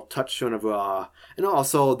small touchstone of Ra. And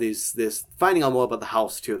also this finding out more about the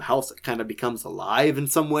house, too. The house kind of becomes alive in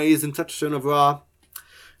some ways in Touchstone of Ra.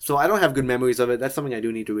 So I don't have good memories of it. That's something I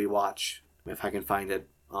do need to rewatch if I can find it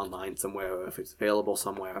online somewhere or if it's available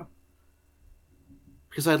somewhere.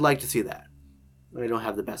 Because I'd like to see that. I don't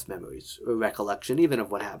have the best memories or recollection even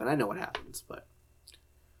of what happened. I know what happens, but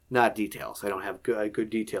not details. I don't have good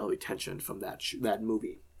detail retention from that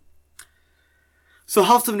movie. So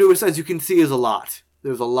House of Anubis, as you can see, is a lot.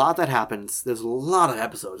 There's a lot that happens. There's a lot of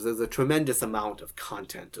episodes. There's a tremendous amount of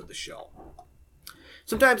content of the show.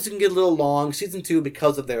 Sometimes it can get a little long. Season 2,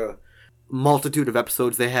 because of their multitude of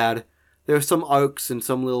episodes they had, there are some arcs and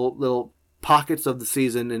some little pockets of the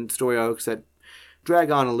season and story arcs that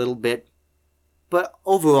drag on a little bit. But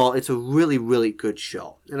overall, it's a really, really good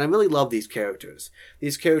show. And I really love these characters.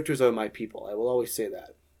 These characters are my people. I will always say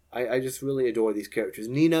that. I just really adore these characters.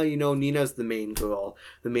 Nina, Nina's the main girl,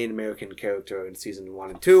 the main American character in Season 1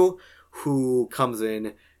 and 2, who comes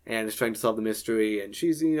in and is trying to solve the mystery. And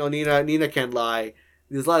she's, Nina can't lie.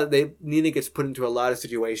 Nina gets put into a lot of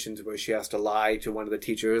situations where she has to lie to one of the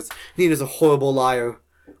teachers. Nina's a horrible liar.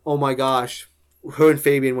 Oh my gosh. Her and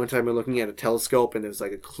Fabian one time were looking at a telescope and there's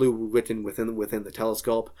like a clue written within the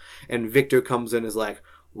telescope. And Victor comes in and is like,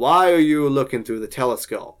 "Why are you looking through the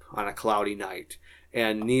telescope on a cloudy night?"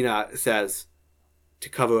 And Nina says, to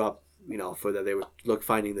cover up, for that they were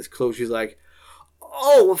finding this clue, she's like,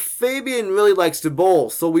 "Oh, Fabian really likes to bowl,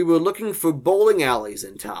 so we were looking for bowling alleys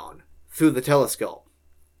in town through the telescope."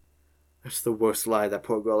 That's the worst lie that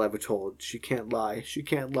poor girl ever told. She can't lie. She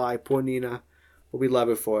can't lie. Poor Nina. But we love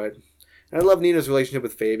her for it. And I love Nina's relationship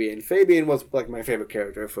with Fabian. Fabian was like my favorite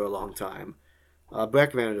character for a long time.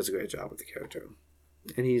 Brett Vanna does a great job with the character.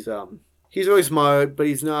 And he's really smart, but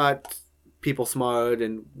he's not people smart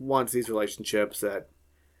and wants these relationships that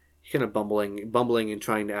he's kind of bumbling and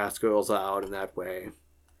trying to ask girls out in that way.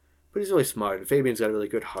 But he's really smart, and Fabian's got a really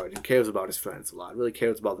good heart and cares about his friends a lot, really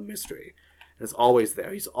cares about the mystery. It's always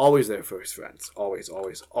there. He's always there for his friends. Always,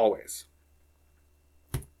 always, always.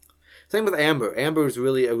 Same with Amber. Amber is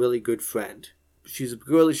really a really good friend. She's a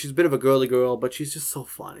bit of a girly girl, but she's just so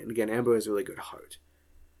fun. And again, Amber has a really good heart.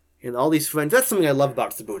 And all these friends, that's something I love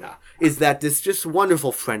about Sabuna, is that this just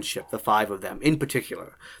wonderful friendship the five of them, in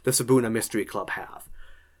particular, the Sabuna Mystery Club have.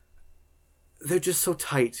 They're just so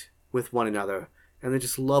tight with one another, and they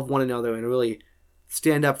just love one another and really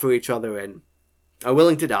stand up for each other and are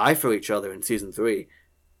willing to die for each other in Season 3.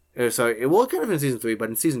 Sorry, well, kind of in Season 3, but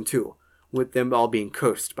in Season 2, with them all being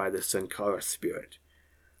cursed by the Sankara spirit.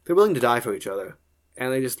 They're willing to die for each other.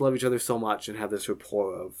 And they just love each other so much and have this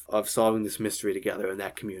rapport of solving this mystery together in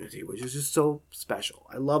that community, which is just so special.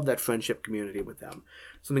 I love that friendship community with them.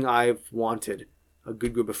 Something I've wanted, a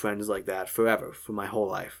good group of friends like that forever, for my whole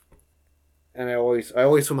life. And I always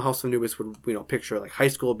from House of Anubis would, picture like high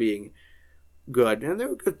school being good. And there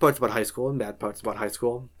were good parts about high school and bad parts about high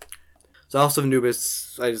school. So House of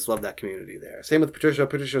Anubis, I just love that community there. Same with Patricia.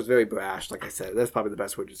 Patricia's very brash, like I said. That's probably the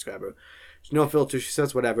best way to describe her. She's no filter. She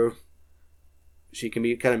says whatever. She can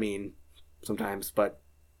be kind of mean sometimes, but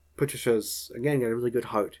Patricia's, again, got a really good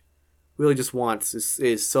heart. Really just wants,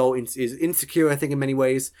 is insecure, I think, in many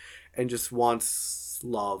ways, and just wants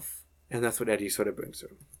love. And that's what Eddie sort of brings her.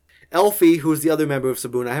 Elfie, who's the other member of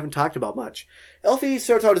Sabuna, I haven't talked about much. Elfie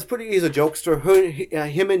starts out as he's a jokester.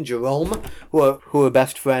 Him and Jerome, who are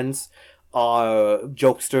best friends, are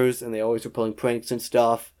jokesters, and they always are pulling pranks and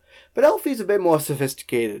stuff. But Elfie's a bit more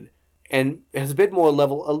sophisticated. And has a bit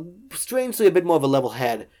more strangely a bit more of a level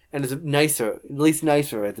head, and is nicer, at least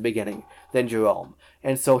nicer at the beginning, than Jerome.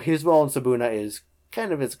 And so his role in Sabuna is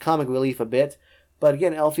kind of as comic relief a bit, but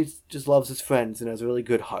again, Elfie just loves his friends and has a really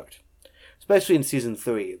good heart. Especially in Season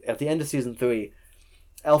 3. At the end of Season 3,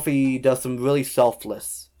 Elfie does some really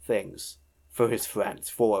selfless things for his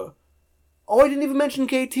friends. I didn't even mention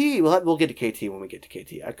KT. We'll get to KT when we get to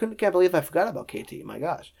KT. Can't believe I forgot about KT. My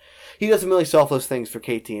gosh. He does some really selfless things for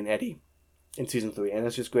KT and Eddie in Season 3, and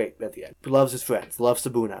it's just great at the end. He loves his friends, loves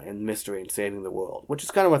Sabuna and mystery and saving the world, which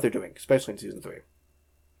is kind of what they're doing, especially in Season 3.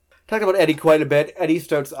 Talked about Eddie quite a bit. Eddie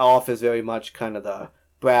starts off as very much kind of the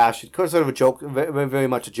brash, sort of a joke, very, very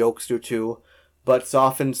much a jokester too, but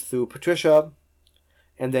softens through Patricia.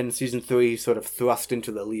 And then in Season 3, he's sort of thrust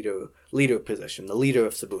into the leader position, the leader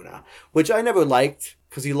of Sabuna, which I never liked,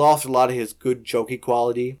 because he lost a lot of his good jokey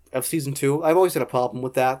quality of Season 2. I've always had a problem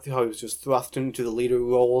with that, how he was just thrust into the leader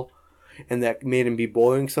role, and that made him be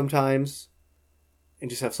boring sometimes,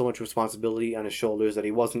 and just have so much responsibility on his shoulders that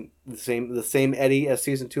he wasn't the same Eddie as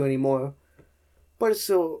Season 2 anymore. But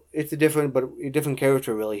it's a different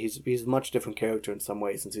character, really. He's a much different character in some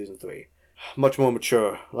ways in Season 3. Much more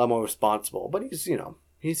mature, a lot more responsible, but he's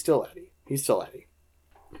still Eddie.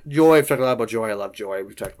 Joy, I've talked a lot about Joy. I love Joy.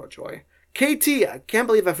 We've talked about Joy. KT, I can't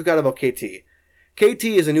believe I forgot about KT. KT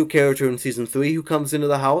is a new character in Season 3 who comes into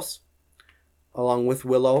the house, along with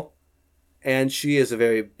Willow. And she is a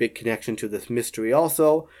very big connection to this mystery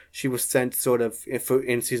also. She was sent sort of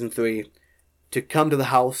in Season 3 to come to the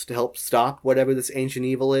house to help stop whatever this ancient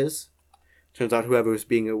evil is. Turns out whoever is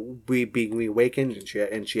being reawakened,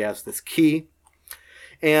 and she has this key.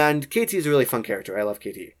 And KT is a really fun character. I love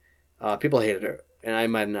KT. People hated her, and I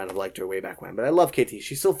might not have liked her way back when, but I love KT.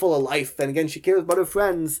 She's so full of life, and again, she cares about her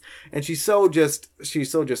friends, and she's so just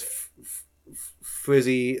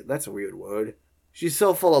frizzy. That's a weird word. She's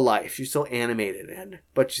so full of life. She's so animated,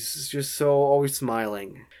 but she's just so always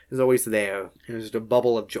smiling. Is always there. And there's just a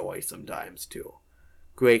bubble of joy sometimes too.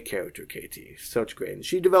 Great character, KT. Such great. And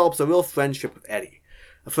she develops a real friendship with Eddie,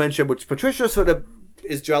 a friendship which Patricia sort of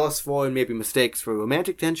is jealous for and maybe mistakes for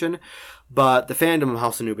romantic tension, but the fandom of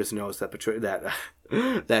House of Anubis knows that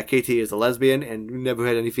that KT is a lesbian and never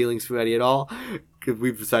had any feelings for Eddie at all, because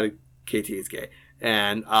we've decided KT is gay,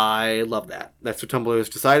 and I love that. That's what Tumblr has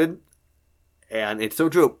decided, and it's so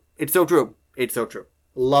true. It's so true. It's so true.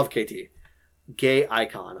 Love KT. Gay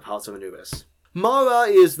icon of House of Anubis. Mara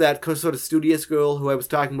is that sort of studious girl who I was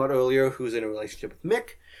talking about earlier, who's in a relationship with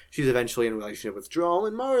Mick. She's eventually in a relationship with Jerome,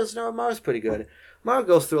 and Mara's pretty good. Mara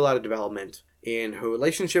goes through a lot of development in her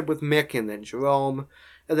relationship with Mick and then Jerome.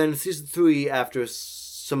 And then in Season 3, after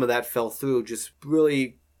some of that fell through, just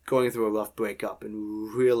really going through a rough breakup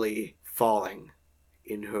and really falling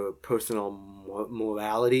in her personal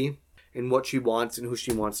morality and what she wants and who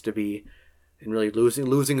she wants to be, and really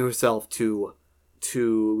losing herself to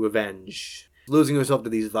revenge. Losing herself to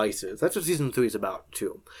these vices. That's what Season 3 is about,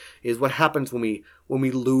 too. Is what happens when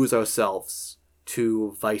we lose ourselves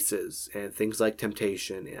to vices and things like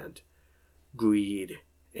temptation and greed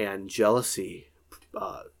and jealousy,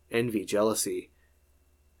 envy, jealousy,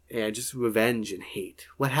 and just revenge and hate.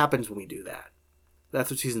 What happens when we do that? That's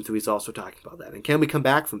what season 3 is also talking about. That, and can we come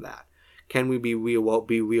back from that? Can we be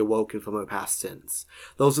reawoken from our past sins?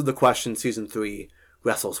 Those are the questions season 3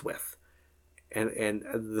 wrestles with. And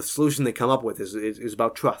the solution they come up with is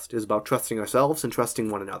about trust. Is about trusting ourselves and trusting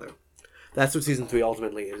one another. That's what season 3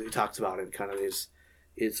 ultimately is. It talks about, and kind of is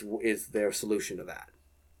their solution to that.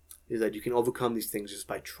 Is that you can overcome these things just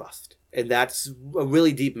by trust. And that's a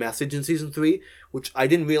really deep message in season 3, which I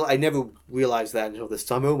never realized that until this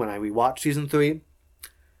summer when I rewatched season 3.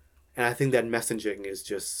 And I think that messaging is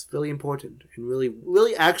just really important and really,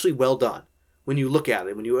 really actually well done. When you look at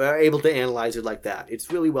it, when you are able to analyze it like that, it's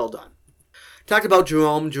really well done. Talked about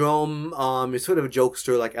Jerome. Jerome is sort of a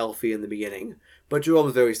jokester like Elfie in the beginning, but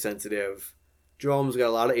Jerome's very sensitive. Jerome's got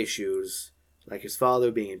a lot of issues, like his father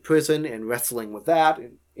being in prison and wrestling with that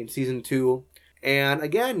in season 2. And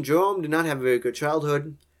again, Jerome did not have a very good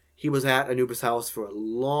childhood. He was at Anubis' house for a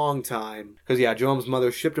long time. Because, Jerome's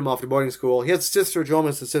mother shipped him off to boarding school. He has a sister, Jerome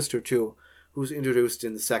has a sister too, who's introduced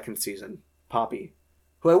in the 2nd season, Poppy,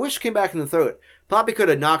 who I wish came back in the 3rd. Poppy could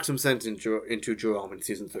have knocked some sense into Jerome in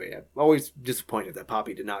season 3. I'm always disappointed that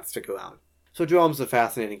Poppy did not stick around. So Jerome's a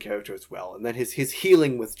fascinating character as well. And then his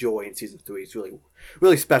healing with joy in season 3 is really,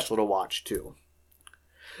 really special to watch too.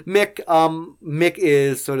 Mick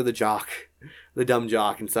is sort of the jock, the dumb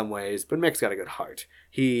jock in some ways, but Mick's got a good heart.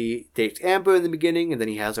 He dates Amber in the beginning, and then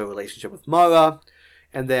he has a relationship with Mara,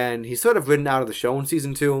 and then he's sort of ridden out of the show in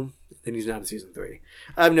season 2, then he's not in season 3.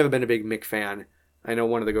 I've never been a big Mick fan. I know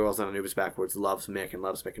one of the girls on Anubis Backwards loves Mick and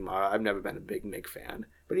Mara. I've never been a big Mick fan,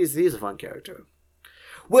 but he's a fun character.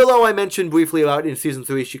 Willow, I mentioned briefly about in season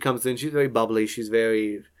 3. She comes in, she's very bubbly, she's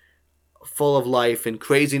very full of life and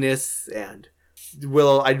craziness, and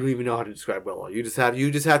Willow, I don't even know how to describe Willow. You just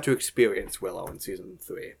have to experience Willow in season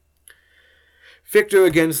 3. Victor,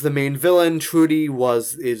 again, is the main villain. Trudy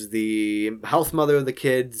is the house mother of the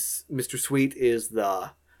kids. Mr. Sweet is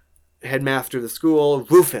the headmaster of the school.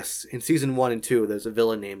 Rufus, in season 1 and 2, there's a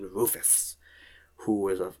villain named Rufus, who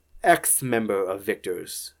is an ex-member of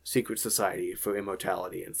Victor's secret society for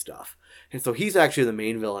immortality and stuff. And so he's actually the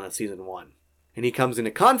main villain of season 1. And he comes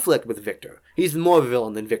into conflict with Victor. He's more of a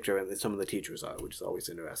villain than Victor and some of the teachers are, which is always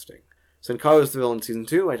interesting. Sankara's the villain in season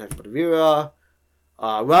 2. I talked about Vera.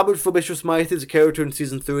 Robert Frobisher Smythe is a character in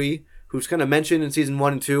season 3 who's kind of mentioned in season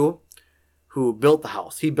 1 and 2, who built the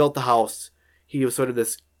house. He built the house. He was sort of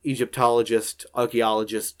this Egyptologist,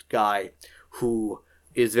 archaeologist guy who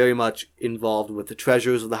is very much involved with the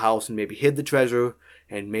treasures of the house and maybe hid the treasure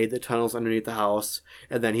and made the tunnels underneath the house.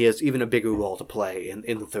 And then he has even a bigger role to play in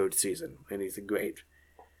the 3rd season. And he's a great...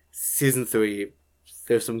 Season 3,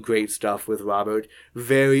 there's some great stuff with Robert.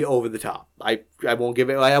 Very over the top. I won't give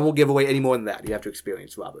away any more than that. You have to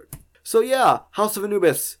experience Robert. So House of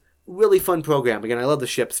Anubis. Really fun program. Again, I love the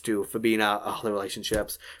ships too. Fabina, the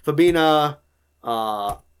relationships. Fabina,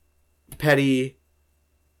 Petty.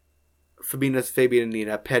 Fabina's Fabian and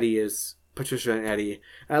Nina. Petty is Patricia and Eddie.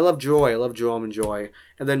 And I love Joy. I love Jerome and Joy.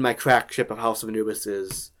 And then my crack ship of House of Anubis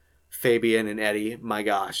is Fabian and Eddie. My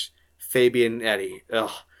gosh. Fabian and Eddie.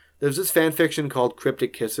 Ugh. There's this fan fiction called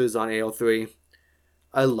Cryptic Kisses on AO3.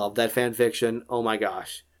 I love that fan fiction. Oh my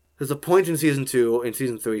gosh. There's a point in season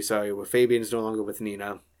 3, where Fabian is no longer with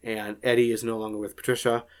Nina, and Eddie is no longer with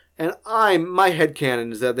Patricia. And my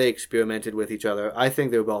headcanon is that they experimented with each other. I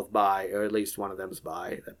think they're both bi, or at least one of them's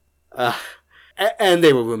bi. And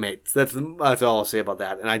they were roommates. That's all I'll say about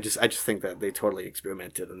that. And I just think that they totally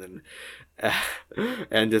experimented and then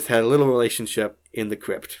and just had a little relationship in the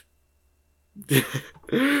crypt.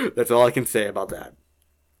 That's all I can say about that.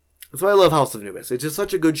 That's why I love House of Anubis. It's just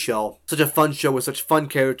such a good show. Such a fun show with such fun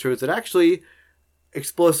characters that actually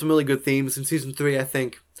explores some really good themes in season 3, I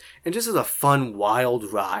think. And just is a fun,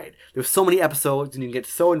 wild ride. There's so many episodes and you get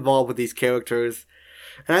so involved with these characters.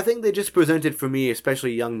 And I think they just presented for me,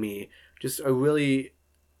 especially young me, just a really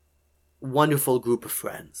wonderful group of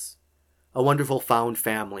friends. A wonderful found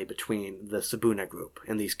family between the Sabuna group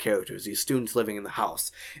and these characters, these students living in the house.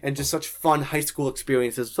 And just such fun high school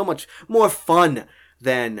experiences, so much more fun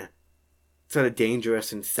than sort of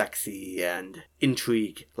dangerous and sexy and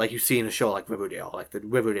intrigue like you see in a show like Riverdale, like the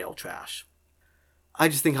Riverdale trash. I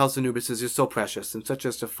just think House of Anubis is just so precious and such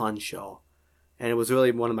just a fun show. And it was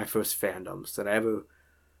really one of my first fandoms that I ever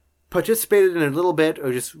participated in a little bit,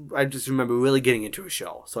 or I just remember really getting into a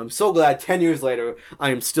show. So I'm so glad 10 years later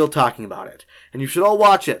I am still talking about it. And you should all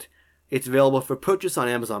watch it. It's available for purchase on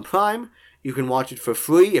Amazon Prime. You can watch it for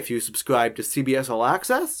free if you subscribe to CBS All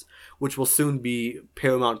Access, which will soon be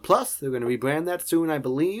Paramount Plus. They're going to rebrand that soon, I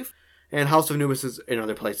believe. And House of Anubis is in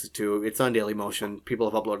other places too. It's on Dailymotion. People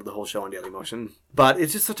have uploaded the whole show on Dailymotion. But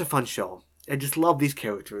it's just such a fun show. I just love these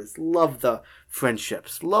characters. Love the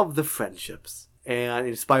friendships. and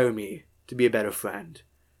inspire me to be a better friend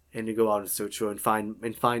and to go out and search for and find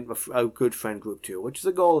a good friend group too, which is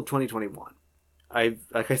a goal of 2021.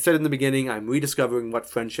 Like I said in the beginning, I'm rediscovering what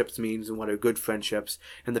friendships means and what are good friendships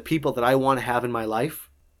and the people that I want to have in my life.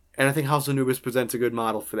 And I think House of Anubis presents a good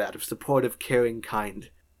model for that, of supportive, caring, kind,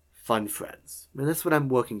 fun friends. And that's what I'm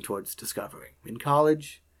working towards discovering in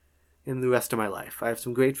college, in the rest of my life. I have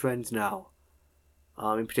some great friends now,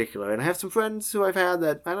 in particular. And I have some friends who I've had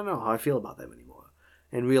that I don't know how I feel about them anymore.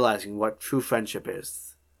 And realizing what true friendship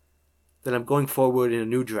is. That I'm going forward in a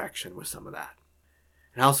new direction with some of that.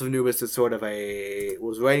 And House of Anubis is sort of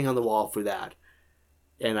was writing on the wall for that.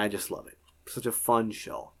 And I just love it. Such a fun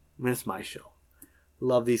show. I mean, it's my show.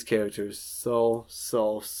 Love these characters so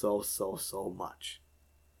much.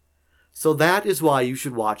 So that is why you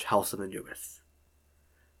should watch House of Anubis.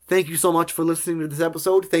 Thank you so much for listening to this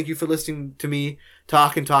episode. Thank you for listening to me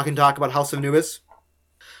talk about House of Anubis.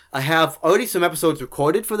 I have already some episodes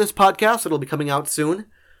recorded for this podcast that'll be coming out soon.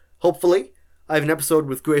 Hopefully. I have an episode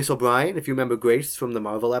with Grace O'Brien, if you remember Grace from the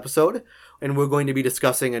Marvel episode. And we're going to be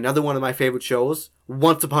discussing another one of my favorite shows,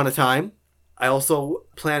 Once Upon a Time. I also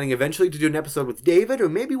planning eventually to do an episode with David, or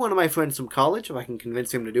maybe one of my friends from college, if I can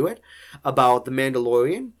convince him to do it, about The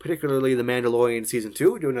Mandalorian, particularly The Mandalorian Season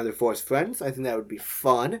 2, do another Force Friends. I think that would be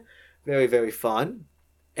fun. Very, very fun.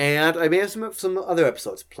 And I may have some other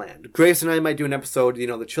episodes planned. Grace and I might do an episode,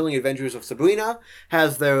 The Chilling Adventures of Sabrina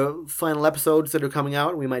has their final episodes that are coming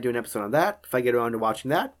out, and we might do an episode on that, if I get around to watching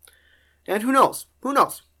that. And who knows?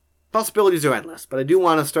 Possibilities are endless, but I do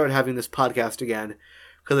want to start having this podcast again,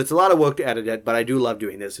 because it's a lot of work to edit it, but I do love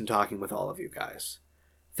doing this and talking with all of you guys.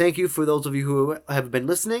 Thank you for those of you who have been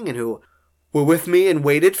listening and who were with me and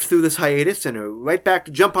waited through this hiatus and are right back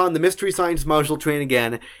to jump on the Mystery Science Marshall train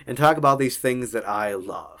again and talk about these things that I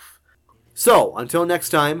love. So, until next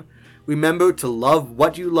time, remember to love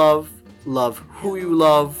what you love who you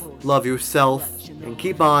love yourself, and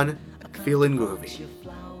keep on feeling groovy.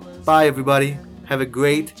 Bye, everybody. Have a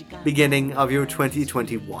great beginning of your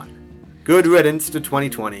 2021. Good riddance to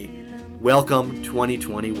 2020. Welcome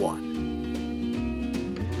 2021.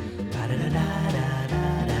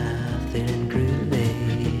 Feeling groovy.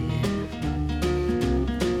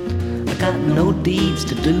 I got no deeds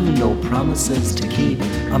to do, no promises to keep.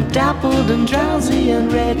 I'm dappled and drowsy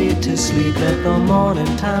and ready to sleep. Let the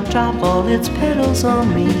morning time drop all its petals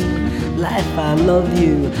on me. Life, I love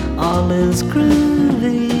you, all is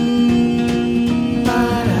groovy.